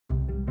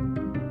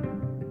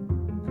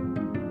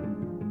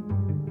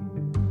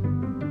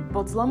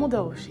Bod zlomu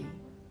do uší.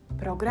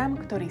 Program,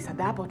 ktorý sa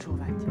dá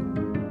počúvať.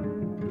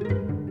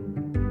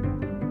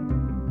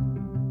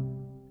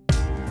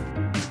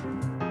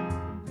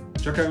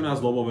 Čakajú nás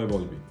zlomové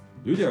voľby.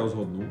 Ľudia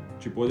rozhodnú,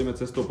 či pôjdeme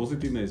cestou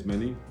pozitívnej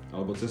zmeny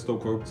alebo cestou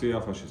korupcie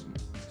a fašizmu.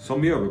 Som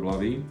Miro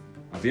Vrblavý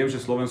a viem,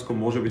 že Slovensko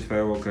môže byť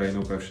férovou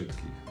krajinou pre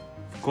všetkých.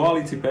 V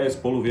koalícii PS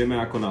Spolu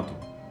vieme ako na to.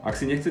 Ak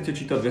si nechcete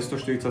čítať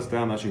 240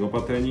 strán našich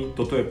opatrení,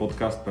 toto je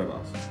podcast pre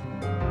vás.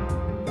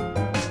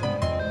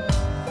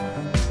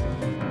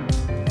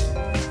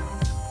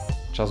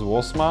 Čas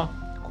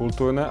 8.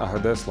 Kultúrne a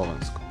hrdé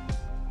Slovensko.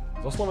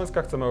 Zo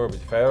Slovenska chceme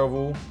robiť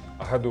férovú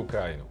a hrdú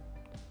krajinu.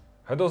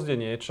 Hrdosť je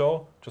niečo,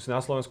 čo si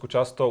na Slovensku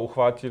často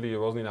uchvátili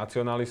rôzni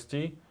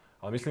nacionalisti,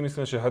 ale myslím,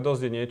 že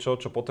hrdosť je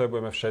niečo, čo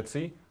potrebujeme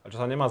všetci a čo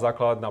sa nemá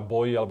zakladať na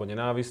boji alebo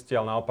nenávisti,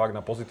 ale naopak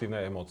na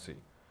pozitívnej emócii.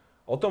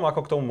 O tom,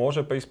 ako k tomu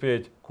môže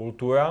prispieť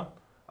kultúra,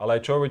 ale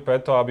aj čo robiť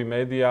preto, aby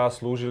médiá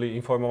slúžili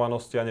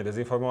informovanosti a nie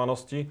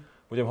dezinformovanosti,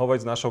 budem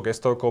hovoriť s našou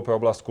gestorkou pre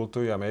oblasť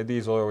kultúry a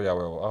médií Zorou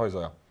Jaurovou. Ahoj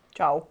Zora.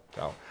 Čau.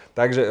 Čau.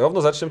 Takže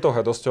rovno začnem tou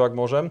hrdosťou, ak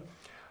môžem.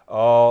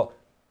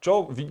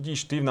 Čo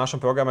vidíš ty v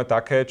našom programe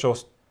také, čo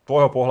z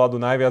tvojho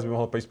pohľadu najviac by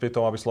mohlo prispieť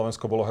tomu, aby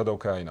Slovensko bolo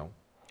hrdou krajinou?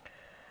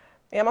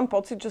 Ja mám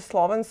pocit, že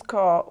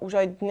Slovensko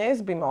už aj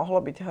dnes by mohlo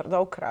byť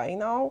hrdou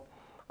krajinou,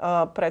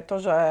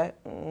 pretože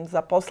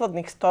za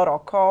posledných 100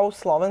 rokov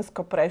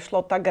Slovensko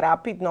prešlo tak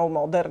rapidnou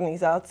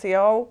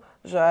modernizáciou,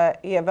 že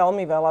je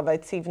veľmi veľa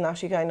vecí v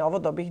našich aj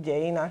novodobých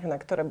dejinách, na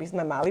ktoré by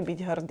sme mali byť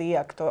hrdí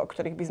a o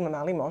ktorých by sme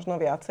mali možno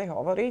viacej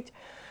hovoriť.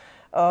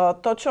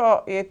 To,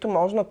 čo je tu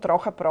možno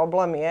trocha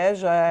problém,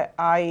 je, že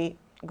aj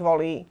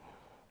kvôli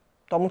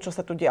tomu, čo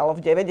sa tu dialo v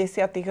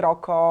 90.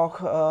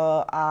 rokoch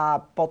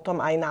a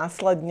potom aj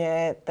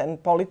následne ten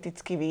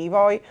politický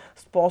vývoj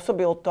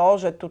spôsobil to,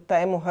 že tú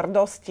tému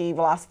hrdosti,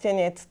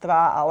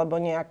 vlastenectva alebo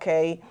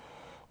nejakej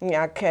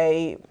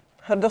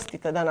hrdosti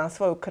teda na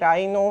svoju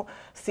krajinu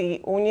si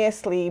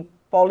uniesli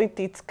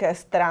politické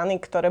strany,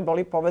 ktoré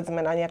boli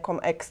povedzme na nejakom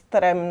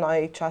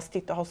extrémnej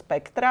časti toho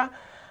spektra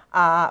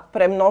a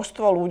pre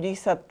množstvo ľudí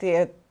sa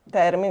tie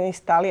termíny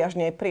stali až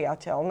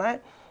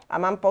nepriateľné. A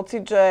mám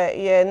pocit, že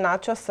je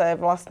na čase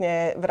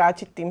vlastne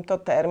vrátiť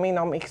týmto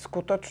termínom ich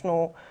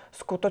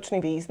skutočný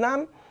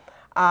význam.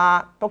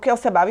 A pokiaľ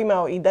sa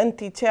bavíme o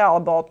identite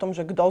alebo o tom,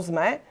 že kto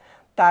sme,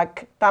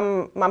 tak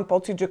tam mám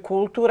pocit, že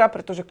kultúra,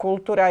 pretože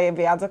kultúra je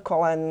viac ako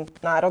len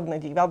národné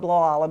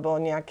divadlo alebo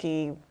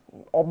nejaký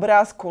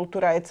obraz,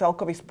 kultúra je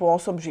celkový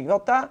spôsob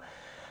života,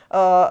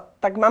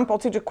 tak mám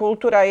pocit, že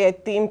kultúra je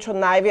tým, čo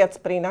najviac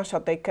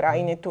prináša tej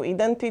krajine tú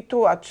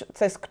identitu a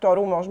cez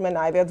ktorú môžeme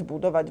najviac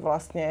budovať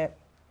vlastne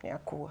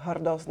nejakú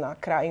hrdosť na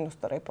krajinu, z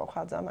ktorej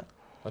pochádzame.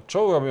 A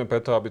čo urobíme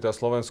preto, aby teda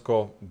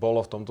Slovensko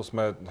bolo v tomto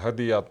sme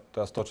hrdý a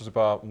teraz to, čo si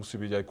povedal, musí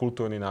byť aj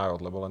kultúrny národ,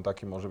 lebo len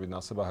taký môže byť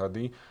na seba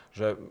hrdý,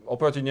 že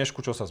oproti dnešku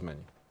čo sa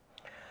zmení?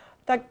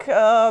 Tak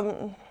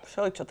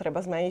všeličo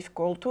treba zmeniť v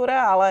kultúre,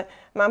 ale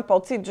mám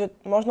pocit, že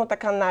možno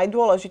taká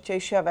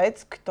najdôležitejšia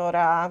vec,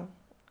 ktorá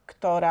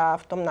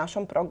v tom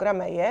našom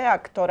programe je a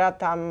ktorá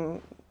tam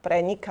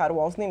preniká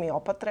rôznymi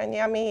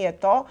opatreniami, je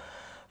to,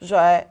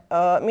 že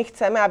my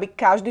chceme, aby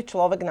každý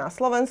človek na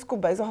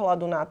Slovensku, bez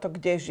ohľadu na to,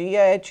 kde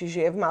žije, či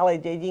žije v malej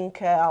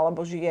dedinke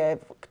alebo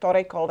žije v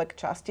ktorejkoľvek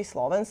časti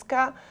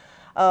Slovenska,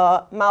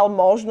 mal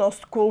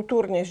možnosť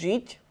kultúrne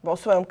žiť vo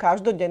svojom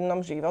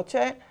každodennom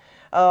živote,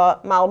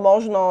 mal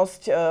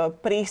možnosť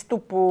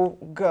prístupu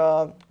k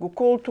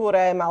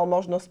kultúre, mal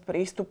možnosť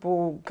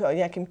prístupu k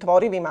nejakým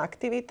tvorivým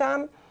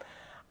aktivitám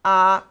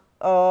a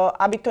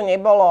aby to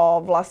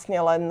nebolo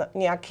vlastne len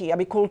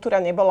aby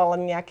kultúra nebola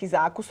len nejaký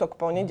zákusok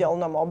po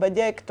nedeľnom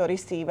obede, ktorý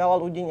si veľa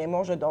ľudí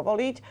nemôže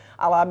dovoliť,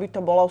 ale aby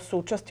to bolo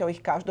súčasťou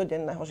ich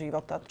každodenného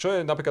života. Čo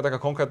je napríklad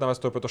taká konkrétna vec,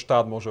 ktorú preto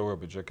štát môže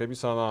urobiť? Že keby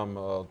sa nám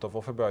to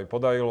vo februári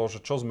podarilo,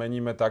 že čo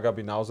zmeníme tak,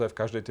 aby naozaj v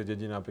každej tej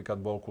dedine napríklad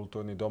bol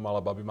kultúrny dom,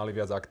 alebo aby mali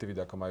viac aktivít,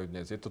 ako majú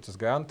dnes? Je to cez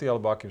granty,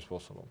 alebo akým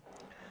spôsobom?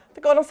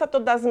 Tak ono sa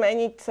to dá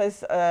zmeniť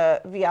cez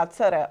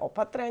viaceré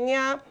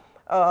opatrenia.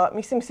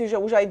 Myslím si, že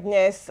už aj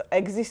dnes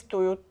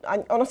existujú,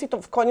 ono si to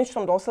v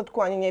konečnom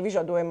dôsledku ani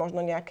nevyžaduje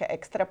možno nejaké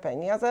extra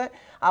peniaze,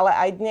 ale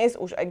aj dnes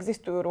už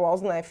existujú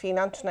rôzne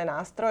finančné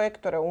nástroje,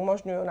 ktoré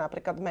umožňujú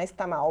napríklad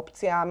mestám a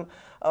obciam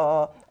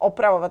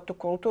opravovať tú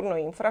kultúrnu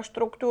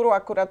infraštruktúru,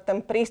 akurát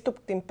ten prístup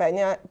k tým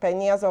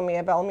peniazom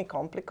je veľmi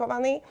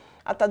komplikovaný.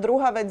 A tá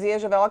druhá vec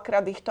je, že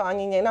veľakrát ich to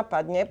ani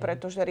nenapadne,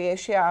 pretože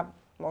riešia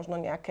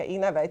možno nejaké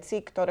iné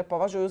veci, ktoré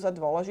považujú za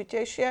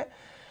dôležitejšie.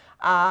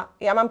 A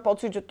ja mám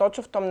pocit, že to,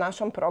 čo v tom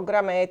našom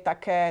programe je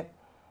také,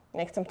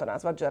 nechcem to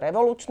nazvať, že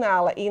revolučné,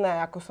 ale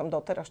iné, ako som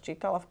doteraz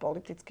čítala v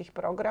politických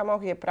programoch,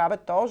 je práve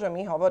to, že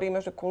my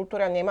hovoríme, že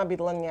kultúra nemá byť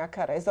len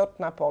nejaká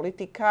rezortná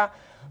politika,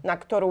 na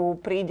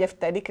ktorú príde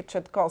vtedy, keď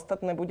všetko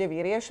ostatné bude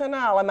vyriešené,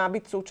 ale má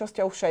byť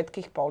súčasťou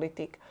všetkých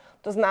politík.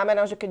 To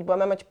znamená, že keď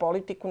budeme mať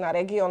politiku na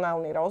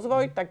regionálny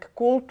rozvoj, tak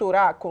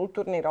kultúra a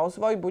kultúrny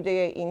rozvoj bude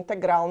jej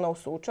integrálnou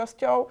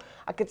súčasťou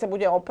a keď sa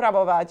bude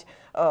opravovať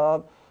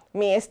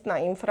miestna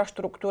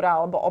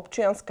infraštruktúra alebo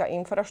občianska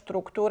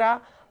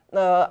infraštruktúra,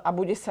 a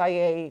bude sa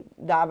jej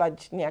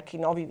dávať nejaký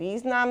nový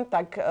význam,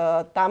 tak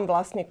tam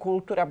vlastne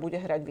kultúra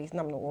bude hrať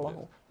významnú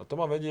úlohu. A to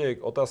ma vedie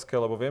k otázke,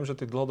 lebo viem, že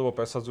ty dlhodobo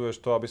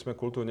presadzuješ to, aby sme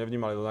kultúru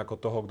nevnímali len ako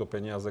toho, kto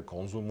peniaze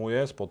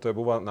konzumuje,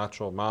 spotrebuje, na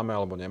čo máme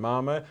alebo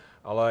nemáme,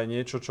 ale aj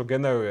niečo, čo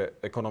generuje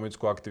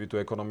ekonomickú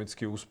aktivitu,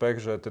 ekonomický úspech,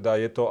 že teda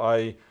je to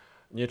aj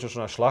niečo, čo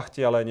na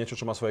šlachti, ale aj niečo,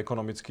 čo má svoj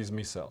ekonomický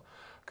zmysel.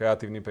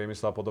 Kreatívny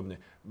priemysel a podobne.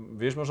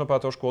 Vieš možno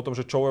povedať trošku o tom,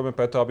 že čo robíme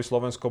preto, aby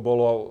Slovensko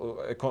bolo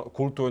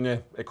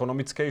kultúrne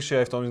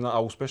ekonomickejšie aj v tom a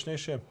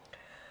úspešnejšie?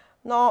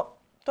 No,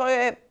 to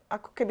je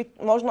ako keby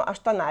možno až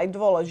tá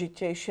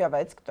najdôležitejšia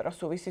vec, ktorá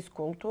súvisí s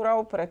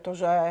kultúrou,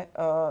 pretože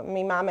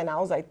my máme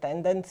naozaj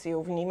tendenciu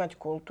vnímať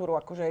kultúru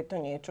ako, že je to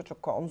niečo, čo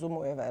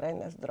konzumuje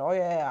verejné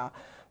zdroje a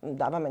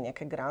dávame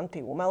nejaké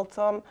granty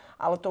umelcom,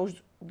 ale to už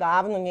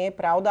dávno nie je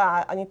pravda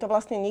a ani to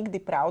vlastne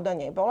nikdy pravda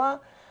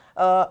nebola.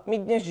 My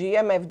dnes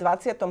žijeme v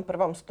 21.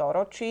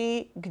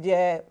 storočí,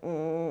 kde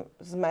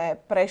sme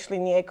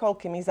prešli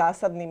niekoľkými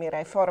zásadnými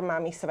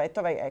reformami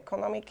svetovej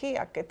ekonomiky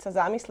a keď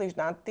sa zamyslíš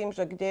nad tým,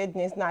 že kde je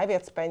dnes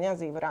najviac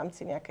peňazí v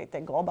rámci nejakej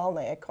tej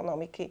globálnej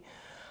ekonomiky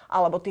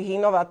alebo tých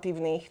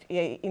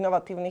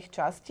inovatívnych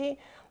častí,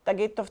 tak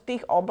je to v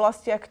tých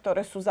oblastiach,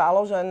 ktoré sú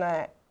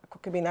založené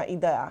ako keby na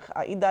ideách.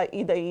 A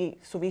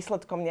idei sú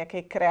výsledkom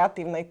nejakej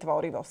kreatívnej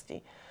tvorivosti.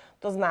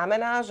 To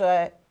znamená,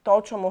 že to,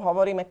 čomu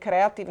hovoríme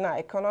kreatívna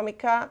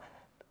ekonomika,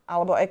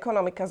 alebo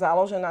ekonomika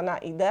založená na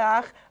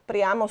ideách,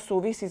 priamo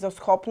súvisí so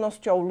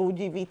schopnosťou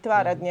ľudí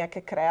vytvárať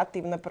nejaké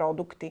kreatívne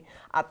produkty.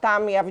 A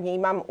tam ja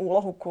vnímam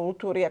úlohu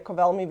kultúry ako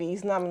veľmi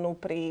významnú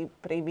pri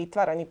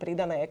vytváraní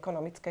pridanej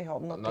ekonomickej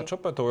hodnoty. Na čo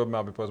preto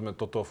robíme, aby povedzme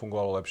toto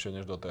fungovalo lepšie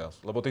než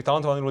doteraz? Lebo tých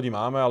talentovaných ľudí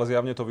máme, ale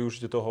zjavne to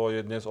využitie toho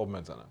je dnes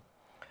obmedzené.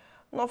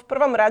 No v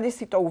prvom rade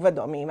si to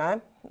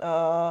uvedomíme.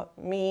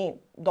 My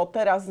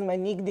doteraz sme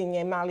nikdy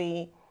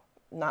nemali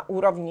na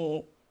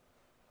úrovni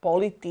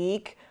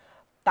politík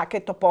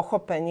takéto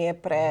pochopenie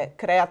pre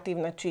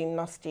kreatívne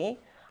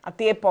činnosti. A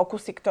tie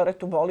pokusy, ktoré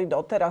tu boli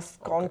doteraz,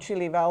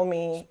 skončili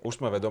veľmi...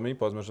 Už sme vedomí,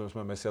 povedzme, že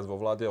sme mesiac vo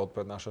vláde,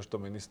 odprednášaš to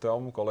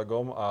ministrom,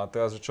 kolegom a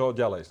teraz čo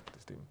ďalej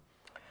s tým?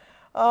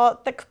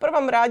 Tak v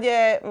prvom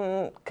rade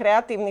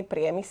kreatívny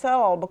priemysel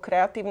alebo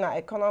kreatívna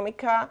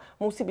ekonomika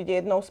musí byť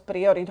jednou z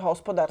priorít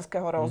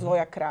hospodárskeho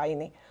rozvoja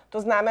krajiny. To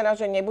znamená,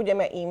 že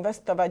nebudeme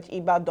investovať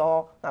iba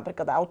do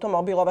napríklad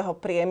automobilového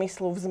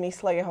priemyslu v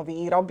zmysle jeho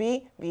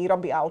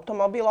výroby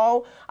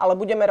automobilov, ale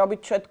budeme robiť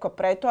všetko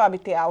preto,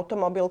 aby tie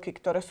automobilky,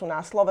 ktoré sú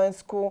na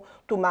Slovensku,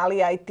 tu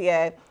mali aj tie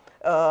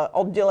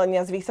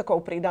oddelenia s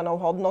vysokou pridanou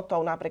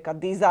hodnotou, napríklad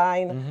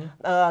design,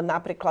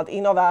 napríklad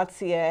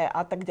inovácie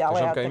a tak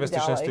ďalej. Takže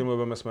investičné stimuly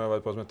budeme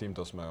smerovať povedzme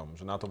týmto smerom,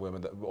 že na to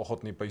budeme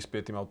ochotní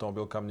prispieť tým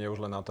automobilkám, nie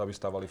už len na to, aby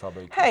stavali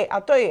fabriky. Hej, a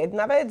to je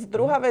jedna vec.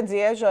 Druhá vec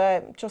je, že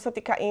čo sa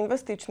týka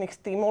investičných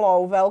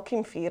stimulov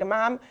veľkým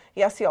firmám,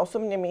 ja si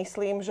osobne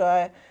myslím,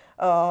 že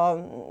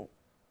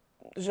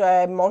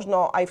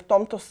možno aj v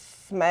tomto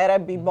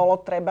smere by bolo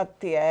treba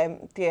tie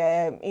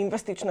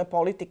investičné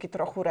politiky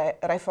trochu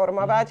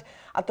reformovať.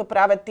 A to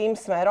práve tým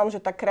smerom, že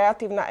tá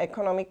kreatívna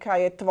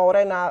ekonomika je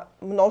tvorená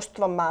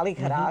množstvom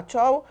malých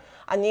hráčov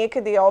a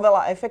niekedy je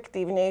oveľa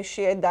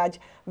efektívnejšie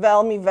dať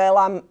veľmi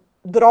veľa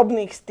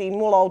drobných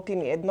stimulov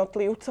tým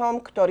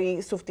jednotlivcom,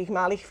 ktorí sú v tých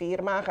malých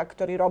firmách a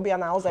ktorí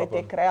robia naozaj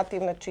tie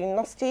kreatívne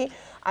činnosti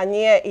a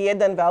nie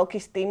jeden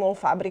veľký stimul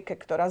fabrike,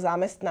 ktorá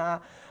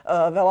zamestná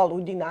veľa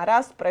ľudí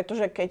naraz,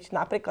 pretože keď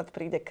napríklad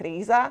príde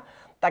kríza,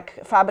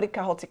 tak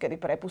fabrika hocikedy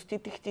prepustí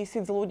tých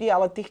 1000 ľudí,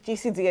 ale tých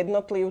 1000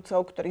 jednotlivcov,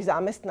 ktorí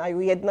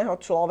zamestnajú jedného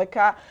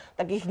človeka,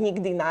 tak ich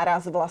nikdy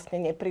naraz vlastne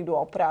neprídu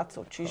o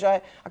prácu. Čiže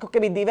ako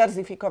keby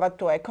diverzifikovať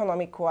tú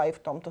ekonomiku aj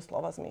v tomto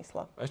slova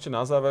zmysle. Ešte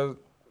na záver,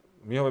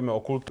 my hovoríme o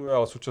kultúre,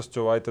 ale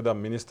súčasťou aj teda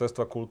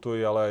ministerstva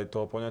kultúry, ale aj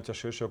toho poňatia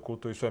širšieho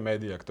kultúry sú aj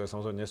médiá, ktoré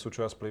samozrejme nie sú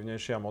čoraz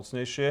vplyvnejšie a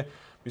mocnejšie.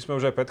 My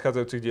sme už aj v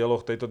predchádzajúcich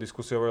dieloch tejto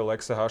diskusie hovorili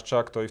Lexe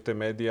Haščák, ktorý v tej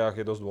médiách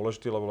je dosť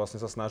dôležitý, lebo vlastne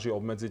sa snaží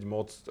obmedziť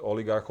moc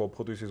oligarchov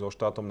obchodujúcich so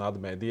štátom nad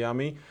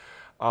médiami.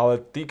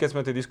 Ale ty, keď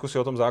sme tie diskusie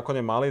o tom zákone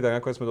mali, tak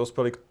nakoniec sme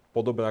dospeli k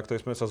podobe, na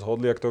ktorej sme sa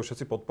zhodli a ktorú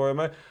všetci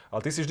podporujeme.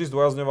 Ale ty si vždy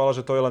zdôrazňovala,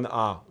 že to je len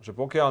A. Že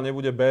pokiaľ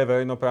nebude B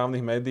verejnoprávnych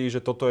médií, že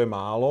toto je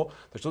málo.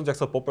 Takže som ťa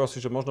chcel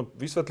poprosiť, že možno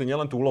vysvetli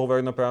nielen tú úlohu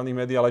verejnoprávnych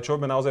médií, ale čo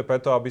robíme naozaj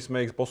preto, aby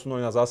sme ich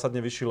posunuli na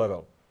zásadne vyšší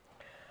level.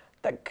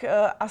 Tak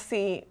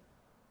asi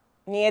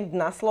nie je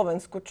na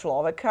Slovensku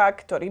človeka,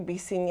 ktorý by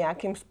si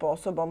nejakým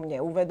spôsobom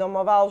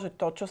neuvedomoval, že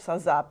to, čo sa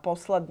za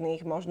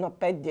posledných možno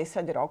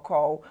 5-10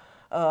 rokov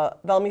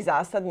veľmi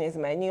zásadne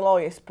zmenilo,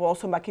 je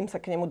spôsob, akým sa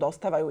k nemu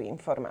dostávajú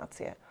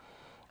informácie.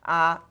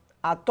 A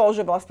to,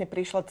 že vlastne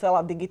prišla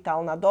celá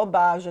digitálna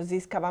doba, že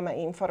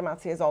získavame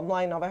informácie z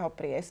onlineového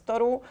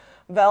priestoru,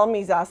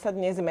 veľmi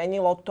zásadne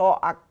zmenilo to,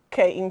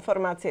 aké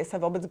informácie sa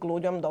vôbec k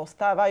ľuďom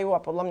dostávajú a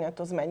podľa mňa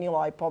to zmenilo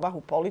aj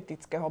povahu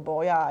politického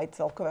boja, aj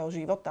celkového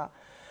života.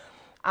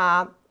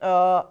 A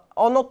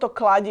ono to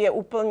kladie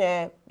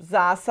úplne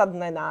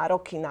zásadné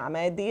nároky na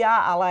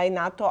médiá, ale aj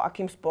na to,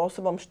 akým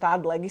spôsobom štát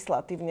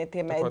legislatívne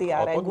tie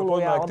médiá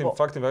reguluje alebo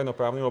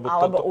verejnoprávnym, lebo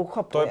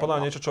to je podľa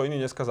mňa niečo, čo iní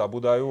dneska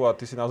zabúdajú a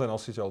ty si naozaj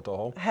nositeľ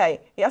toho.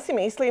 Hej, ja si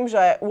myslím,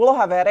 že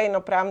úloha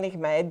verejnoprávnych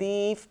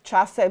médií v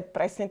čase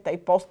presne tej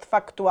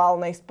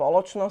postfaktuálnej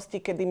spoločnosti,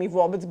 kedy my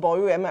vôbec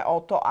bojujeme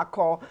o to,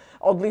 ako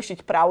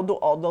odlíšiť pravdu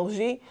od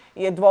lži,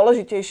 je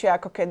dôležitejšia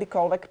ako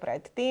kedykoľvek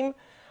predtým.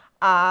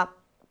 A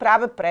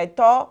práve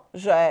preto,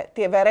 že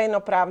tie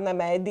verejnoprávne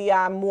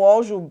médiá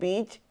môžu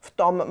byť v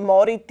tom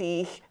mori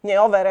tých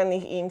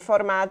neoverených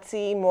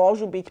informácií,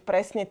 môžu byť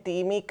presne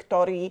tými,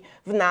 ktorí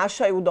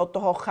vnášajú do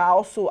toho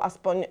chaosu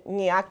aspoň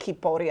nejaký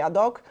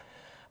poriadok,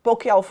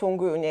 pokiaľ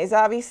fungujú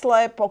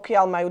nezávisle,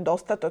 pokiaľ majú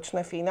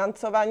dostatočné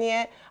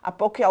financovanie a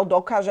pokiaľ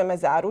dokážeme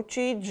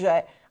zaručiť, že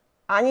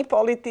ani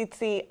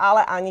politici,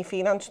 ale ani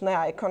finančné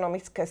a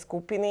ekonomické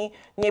skupiny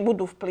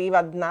nebudú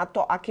vplývať na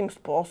to, akým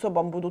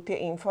spôsobom budú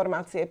tie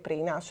informácie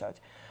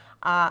prinášať.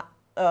 A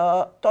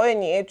to je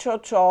niečo,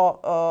 čo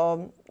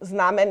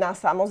znamená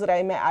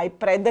samozrejme aj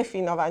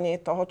predefinovanie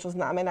toho, čo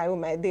znamenajú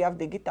médiá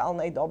v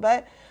digitálnej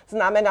dobe.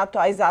 Znamená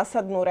to aj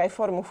zásadnú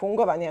reformu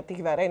fungovania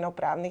tých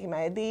verejnoprávnych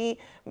médií.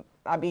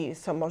 Aby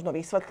som možno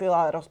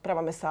vysvetlila,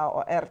 rozprávame sa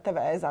o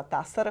RTVS a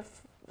TASR v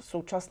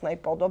súčasnej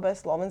podobe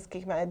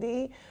slovenských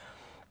médií.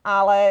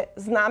 Ale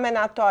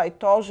znamená to aj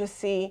to, že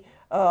si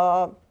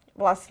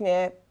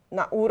vlastne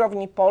na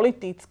úrovni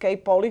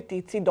politickej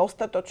politici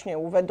dostatočne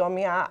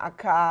uvedomia,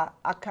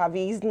 aká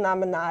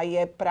významná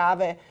je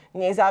práve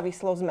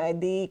nezávislosť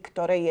médií,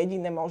 ktoré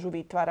jediné môžu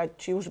vytvárať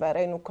či už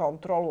verejnú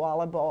kontrolu,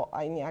 alebo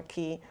aj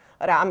nejaký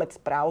rámec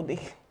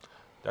pravdy.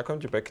 Ďakujem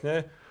ti pekne.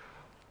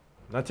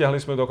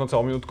 Natiahli sme dokonca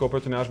o minútku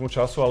oproti nášmu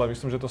času, ale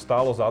myslím, že to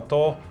stálo za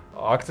to.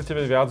 A ak chcete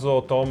vedieť viac o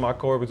tom,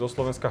 ako robiť zo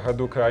Slovenska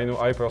hrdú krajinu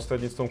aj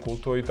prostredníctvom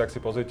kultúry, tak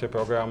si pozrite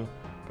program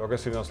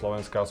Progresívneho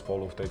Slovenska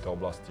spolu v tejto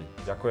oblasti.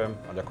 Ďakujem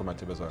a ďakujem aj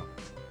tebe, Zora.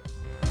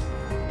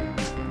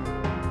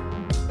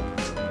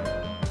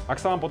 Ak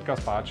sa vám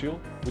podcast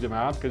páčil, budem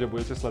rád, keď ho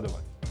budete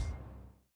sledovať.